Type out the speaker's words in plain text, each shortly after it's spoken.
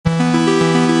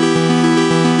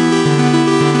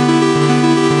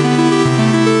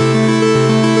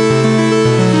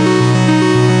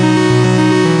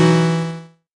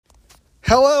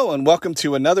and welcome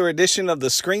to another edition of the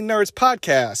Screen Nerds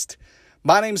Podcast.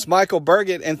 My name's Michael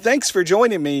Burgett, and thanks for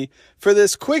joining me for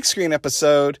this quick screen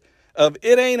episode of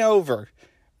It Ain't Over.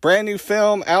 Brand new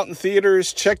film out in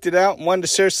theaters, checked it out, and wanted to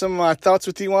share some of my thoughts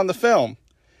with you on the film.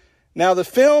 Now, the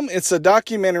film, it's a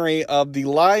documentary of the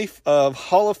life of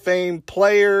Hall of Fame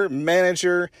player,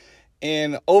 manager,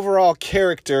 and overall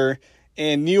character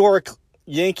and New York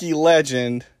Yankee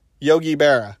legend, Yogi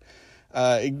Berra.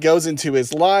 It goes into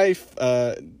his life,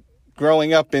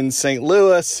 growing up in St.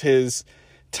 Louis, his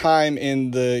time in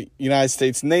the United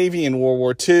States Navy in World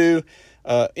War II,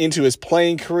 into his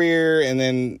playing career, and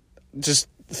then just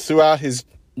throughout his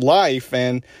life.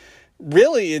 And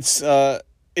really, it's a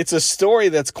story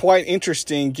that's quite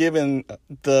interesting given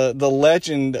the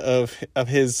legend of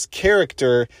his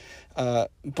character, but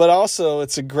also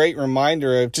it's a great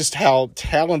reminder of just how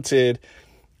talented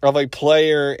of a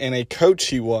player and a coach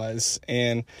he was,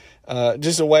 and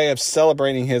just a way of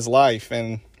celebrating his life.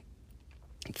 And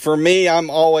for me, I'm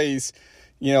always,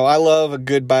 I love a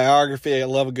good biography. I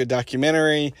love a good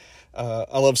documentary.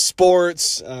 I love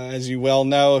sports, as you well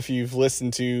know if you've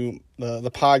listened to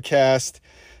the podcast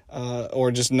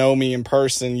or just know me in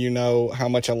person. You know how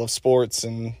much I love sports,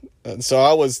 and so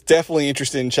I was definitely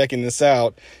interested in checking this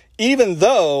out, even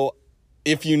though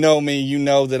if you know me, you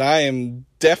know that I am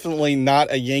definitely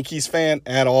not a Yankees fan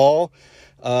at all.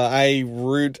 I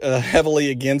root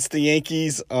heavily against the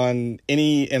Yankees on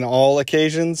any and all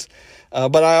occasions.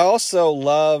 But I also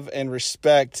love and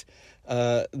respect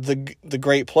the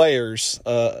great players,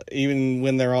 even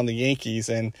when they're on the Yankees.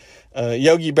 And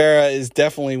Yogi Berra is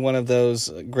definitely one of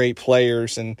those great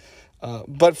players. And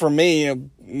but for me,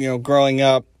 growing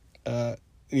up,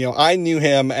 I knew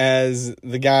him as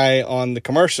the guy on the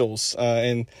commercials,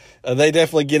 and they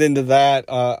definitely get into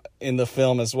that in the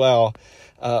film as well.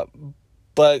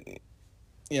 But,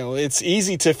 it's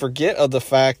easy to forget of the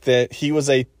fact that he was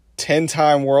a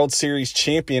 10-time World Series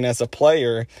champion as a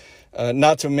player,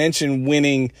 not to mention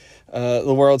winning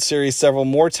the World Series several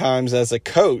more times as a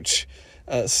coach.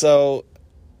 So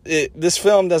this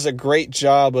film does a great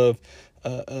job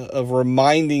of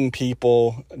reminding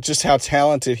people just how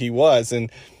talented he was. And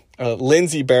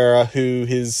Lindsay Berra, who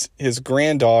his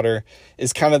granddaughter,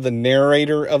 is kind of the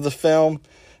narrator of the film.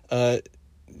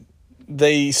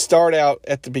 They start out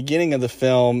at the beginning of the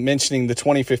film mentioning the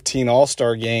 2015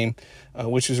 All-Star Game,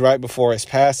 which was right before his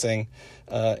passing,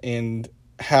 and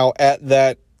how at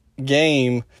that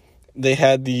game they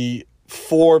had the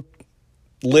 4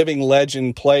 living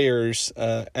legend players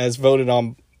as voted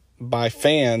on by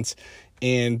fans,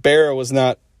 and Berra was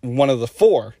not one of the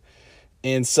 4.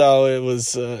 And so it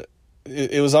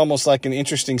was almost like an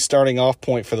interesting starting off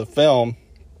point for the film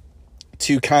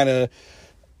to kind of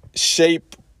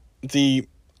shape the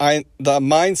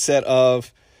mindset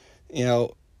of,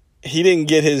 he didn't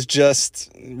get his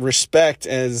just respect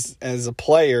as a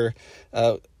player,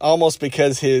 almost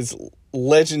because his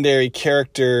legendary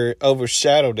character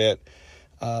overshadowed it,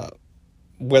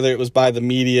 whether it was by the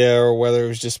media or whether it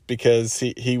was just because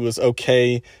he was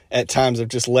okay at times of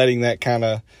just letting that kind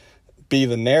of be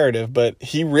the narrative. But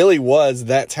he really was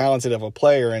that talented of a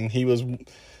player, and he was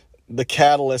the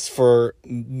catalyst for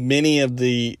many of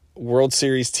the World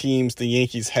Series teams the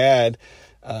Yankees had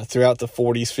throughout the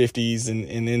 40s, 50s,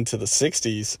 and into the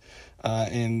 60s,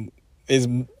 and is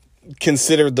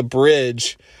considered the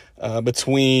bridge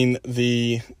between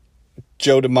the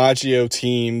Joe DiMaggio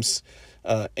teams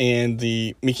and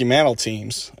the Mickey Mantle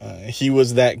teams. He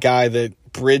was that guy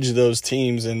that bridged those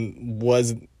teams and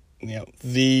was,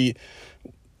 the,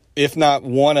 if not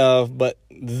one of, but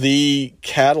the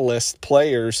catalyst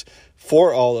players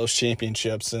for all those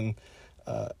championships. And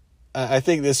I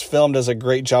think this film does a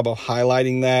great job of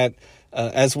highlighting that,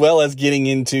 as well as getting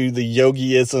into the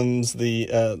Yogi-isms,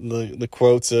 the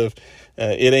quotes of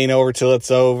 "It ain't over till it's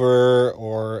over,"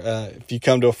 or "If you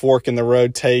come to a fork in the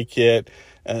road, take it."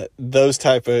 Those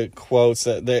type of quotes,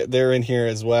 they're in here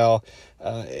as well.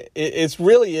 It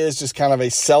really is just kind of a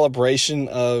celebration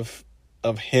of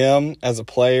him as a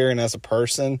player and as a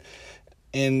person,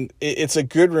 and it's a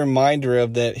good reminder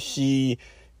of that he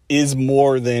is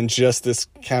more than just this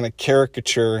kind of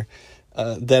caricature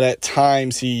that at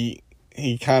times he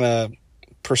kind of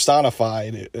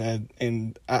personified.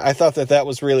 And I thought that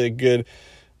was really a good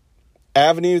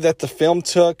avenue that the film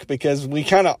took, because we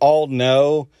kind of all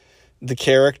know the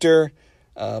character,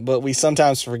 but we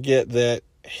sometimes forget that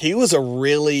he was a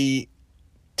really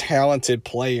talented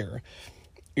player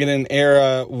in an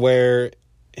era where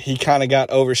he kind of got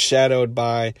overshadowed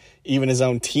by even his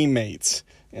own teammates.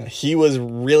 He was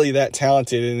really that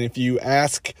talented, and if you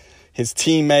ask his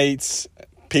teammates,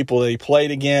 people that he played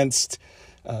against,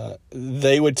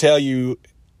 they would tell you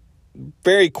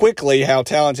very quickly how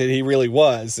talented he really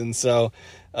was. And so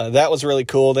that was really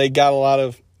cool. They got a lot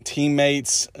of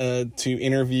teammates to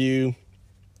interview,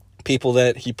 people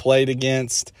that he played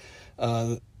against,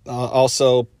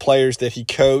 also players that he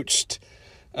coached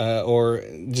or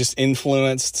just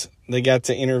influenced. They got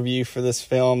to interview for this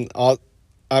film.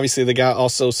 Obviously, they got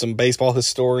also some baseball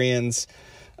historians,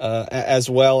 as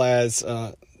well as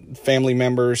family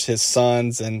members, his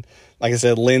sons, and like I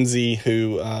said, Lindsay,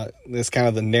 who is kind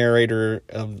of the narrator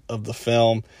of the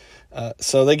film.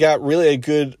 So they got really a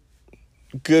good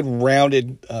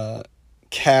rounded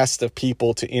cast of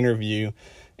people to interview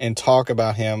and talk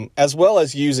about him, as well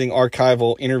as using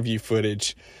archival interview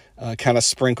footage kind of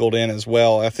sprinkled in as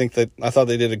well. I thought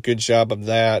they did a good job of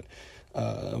that,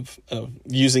 of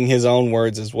using his own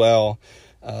words as well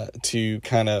to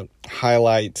kind of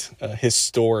highlight his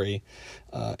story.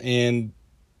 And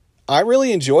I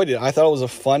really enjoyed it. I thought it was a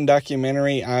fun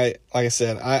documentary. Like I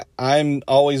said, I'm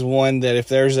always one that if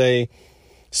there's a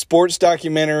sports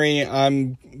documentary,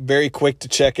 I'm very quick to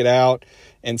check it out.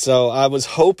 And so I was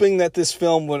hoping that this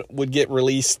film would get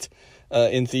released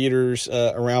in theaters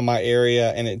around my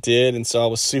area, and it did. And so I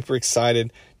was super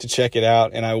excited to check it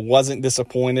out, and I wasn't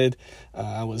disappointed.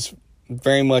 I was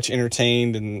very much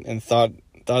entertained and thought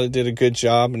it did a good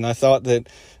job. And I thought that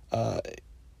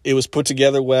it was put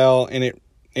together well, and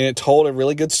it told a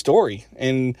really good story.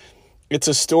 And it's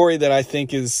a story that I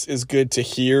think is good to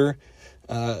hear.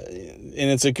 And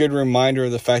it's a good reminder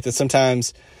of the fact that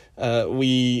sometimes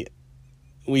we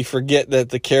forget that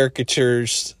the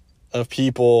caricatures of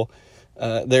people,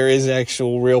 there is an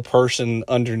actual real person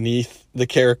underneath the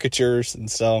caricatures.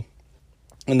 And so,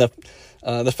 and the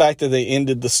fact that they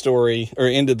ended the story or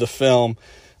ended the film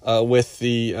with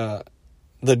the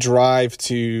drive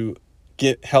to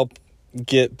help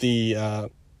get the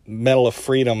Medal of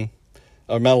Freedom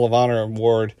or Medal of Honor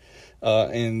award,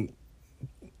 and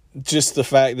just the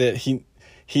fact that he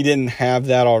didn't have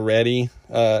that already,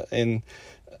 and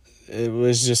it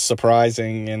was just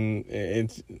surprising, and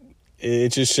it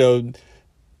just showed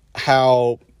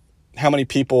how many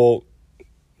people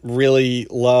really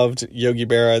loved Yogi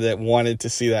Berra that wanted to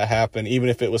see that happen, even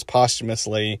if it was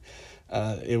posthumously.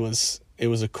 It was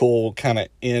a cool kind of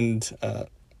end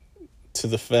to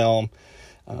the film.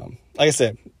 Like I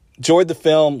said, enjoyed the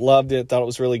film, loved it, thought it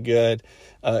was really good.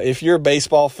 If you're a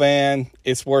baseball fan,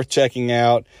 it's worth checking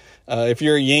out. If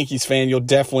you're a Yankees fan, you'll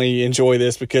definitely enjoy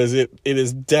this because it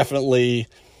is definitely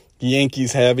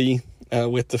Yankees heavy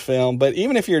with the film. But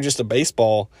even if you're just a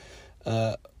baseball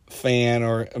fan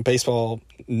or a baseball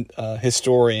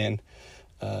historian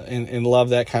and love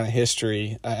that kind of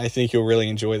history, I think you'll really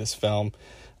enjoy this film.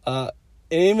 And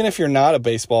even if you're not a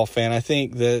baseball fan, I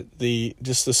think that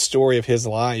the story of his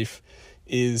life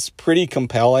is pretty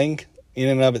compelling in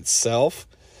and of itself,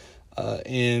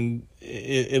 and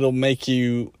it'll make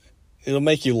you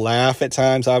laugh at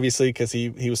times, obviously, because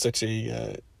he was such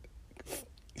a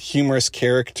humorous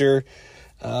character,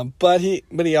 but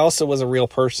he also was a real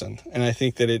person, and I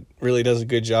think that it really does a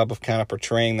good job of kind of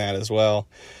portraying that as well.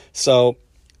 So,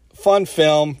 fun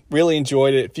film, really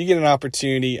enjoyed it. If you get an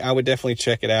opportunity, I would definitely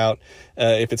check it out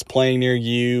if it's playing near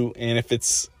you, and if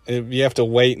you have to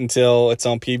wait until it's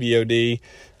on PVOD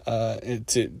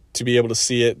to be able to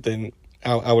see it, then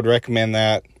I would recommend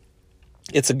that.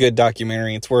 It's a good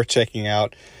documentary. It's worth checking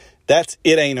out. It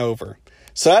Ain't Over.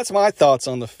 So that's my thoughts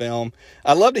on the film.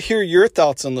 I'd love to hear your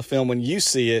thoughts on the film when you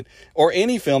see it, or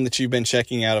any film that you've been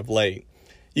checking out of late.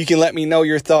 You can let me know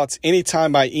your thoughts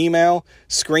anytime by email,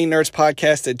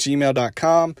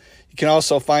 screennerdspodcast@gmail.com. You can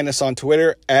also find us on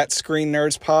Twitter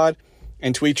 @ScreenNerdsPod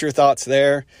and tweet your thoughts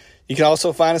there. You can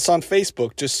also find us on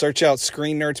Facebook. Just search out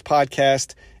Screen Nerds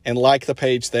Podcast and like the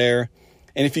page there.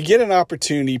 And if you get an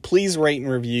opportunity, please rate and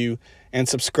review and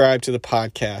subscribe to the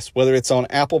podcast, whether it's on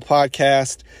Apple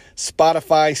Podcast,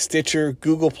 Spotify, Stitcher,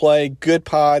 Google Play, Good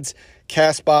Pods,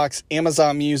 CastBox,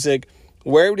 Amazon Music,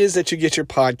 wherever it is that you get your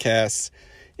podcasts.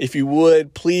 If you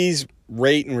would, please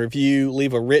rate and review,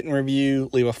 leave a written review,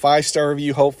 leave a 5-star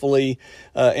review, hopefully,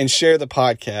 and share the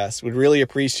podcast. We'd really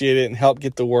appreciate it and help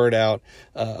get the word out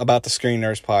about the Screen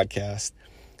Nerds Podcast.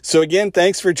 So again,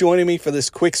 thanks for joining me for this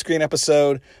quick screen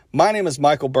episode. My name is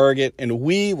Michael Burgett, and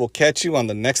we will catch you on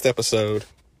the next episode.